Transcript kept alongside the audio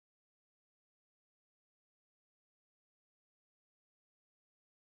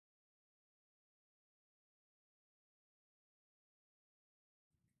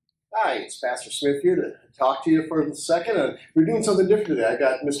Hi, it's Pastor Smith here to talk to you for a second. We're doing something different today. I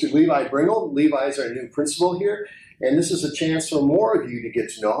got Mr. Levi Bringold. Levi is our new principal here, and this is a chance for more of you to get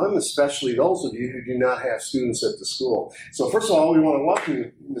to know him, especially those of you who do not have students at the school. So first of all, we want to welcome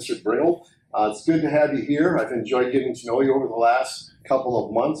you, Mr. Bringold. It's good to have you here. I've enjoyed getting to know you over the last couple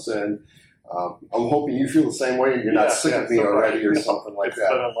of months, and I'm hoping you feel the same way and you're not sick of me already or something like that. It's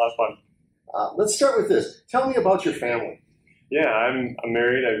been a lot of fun. Let's start with this. Tell me about your family. Yeah, I'm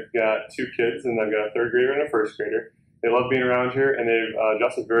married. I've got 2 kids, and I've got a 3rd grader and a 1st grader. They love being around here, and they've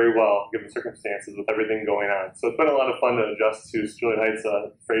adjusted very well given the circumstances with everything going on. So it's been a lot of fun to adjust to Sterling Heights,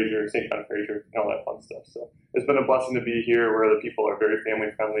 Fraser, St. John Fraser, and all that fun stuff. So it's been a blessing to be here where the people are very family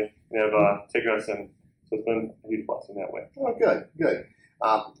friendly and have taken us in. So it's been a huge blessing that way. Oh, good, good.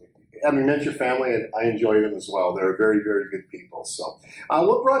 Having met your family, and I enjoy them as well. They're very, very good people. So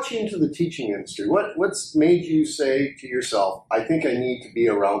what brought you into the teaching industry? What's made you say to yourself, I think I need to be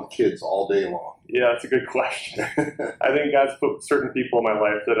around kids all day long? Yeah, that's a good question. I think God's put certain people in my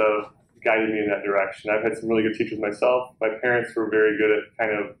life that have guided me in that direction. I've had some really good teachers myself. My parents were very good at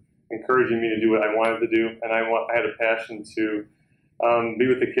kind of encouraging me to do what I wanted to do, and I had a passion to be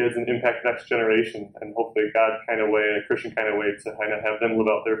with the kids and impact the next generation, and hopefully God kind of way, a Christian kind of way, to kind of have them live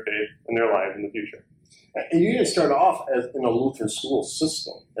out their faith in their lives in the future. And you didn't start off in a Lutheran school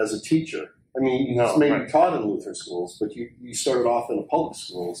system as a teacher. I mean, you maybe taught in Lutheran schools, but you started off in a public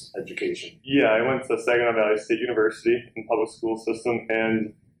schools education. Yeah, I went to Saginaw Valley State University in public school system,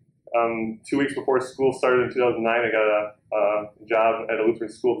 and 2 weeks before school started in 2009, I got a job at a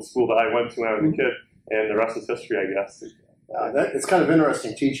Lutheran school, the school that I went to when I was a kid, and the rest is history, I guess. It's kind of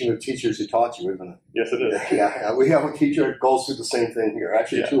interesting teaching with teachers who taught you, isn't it? Yes, it is. Yeah, we have a teacher that goes through the same thing here.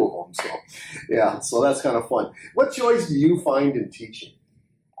 Actually, 2 of them. So that's kind of fun. What joys do you find in teaching?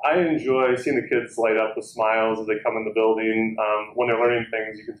 I enjoy seeing the kids light up with smiles as they come in the building. When they're learning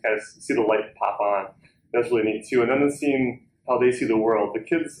things, you can kind of see the light pop on. That's really neat too. And then seeing how they see the world. The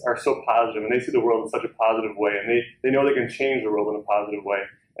kids are so positive, and they see the world in such a positive way, and they know they can change the world in a positive way.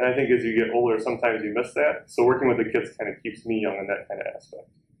 And I think as you get older, sometimes you miss that. So working with the kids kind of keeps me young in that kind of aspect.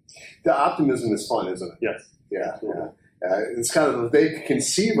 The optimism is fun, isn't it? Yes. Yeah. It's kind of, if they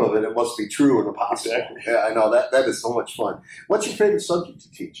conceive of it, it must be true and possible. Exactly. Yeah, I know. That is so much fun. What's your favorite subject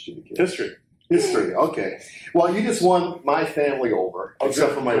to teach to the kids? History. History, okay. Well, you just won my family over,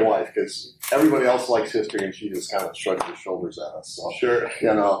 except for my wife, because everybody else likes history, and she just kind of shrugs her shoulders at us. So, sure.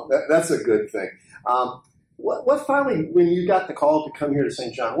 That's a good thing. What finally, when you got the call to come here to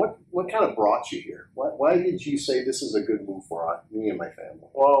St. John, what kind of brought you here? Why did you say this is a good move for me and my family?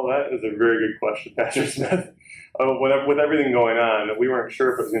 Well, that is a very good question, Pastor Smith. With everything going on, we weren't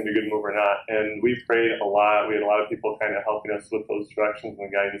sure if it was going to be a good move or not, and we prayed a lot. We had a lot of people kind of helping us with those directions and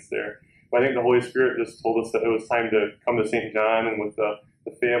the guidance there. But I think the Holy Spirit just told us that it was time to come to St. John, and with the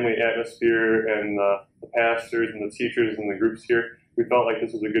family atmosphere and the pastors and the teachers and the groups here, we felt like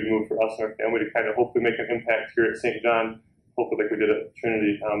this was a good move for us and our family to kind of hopefully make an impact here at St. John, hopefully like we did at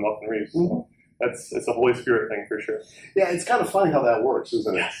Trinity up in Reeves. So it's a Holy Spirit thing for sure. Yeah, it's kind of funny how that works,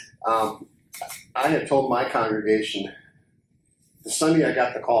 isn't it? I had told my congregation, the Sunday I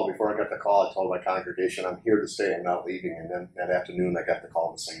got the call, before I got the call, I told my congregation, I'm here to stay, I'm not leaving. And then that afternoon, I got the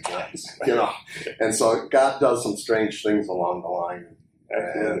call to St. John's, And so God does some strange things along the line.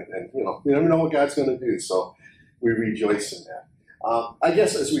 And you never know what God's going to do. So we rejoice in that. I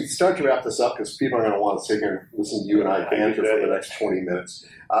guess as we start to wrap this up, because people are going to want to sit here and listen to you and I banter for the next 20 minutes,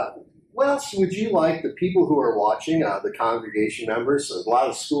 what else would you like the people who are watching, the congregation members, a lot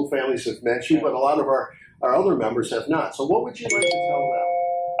of school families have met you, but a lot of our other members have not. So what would you like to tell them?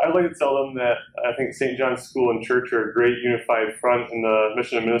 I'd like to tell them that I think St. John's School and Church are a great unified front in the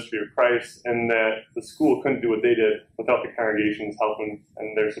mission and ministry of Christ, and that the school couldn't do what they did without the congregation's help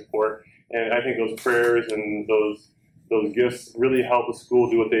and their support. And I think those prayers and those gifts really help the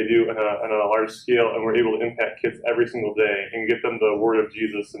school do what they do on a large scale, and we're able to impact kids every single day and get them the word of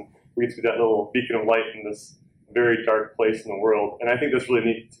Jesus, and we get to be that little beacon of light in this very dark place in the world. And I think that's really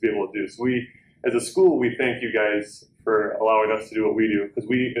neat to be able to do. So we, as a school, we thank you guys for allowing us to do what we do, because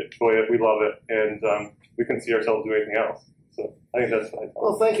we enjoy it, we love it, and we couldn't see ourselves doing anything else. So I think that's what I thought.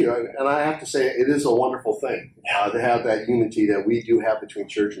 Well, thank you. And I have to say, it is a wonderful thing to have that unity that we do have between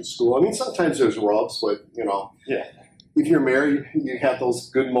church and school. I mean, sometimes there's rubs, but, if you're married, you have those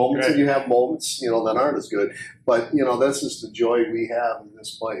good moments, and you have moments, that aren't as good. But, this is the joy we have in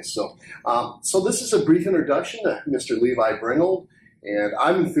this place. So this is a brief introduction to Mr. Levi Bringold, and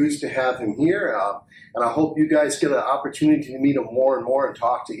I'm enthused to have him here. And I hope you guys get an opportunity to meet him more and more and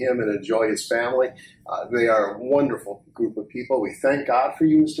talk to him and enjoy his family. They are a wonderful group of people. We thank God for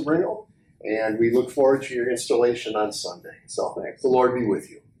you, Mr. Bringold, and we look forward to your installation on Sunday. So thanks. The Lord be with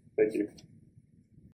you. Thank you.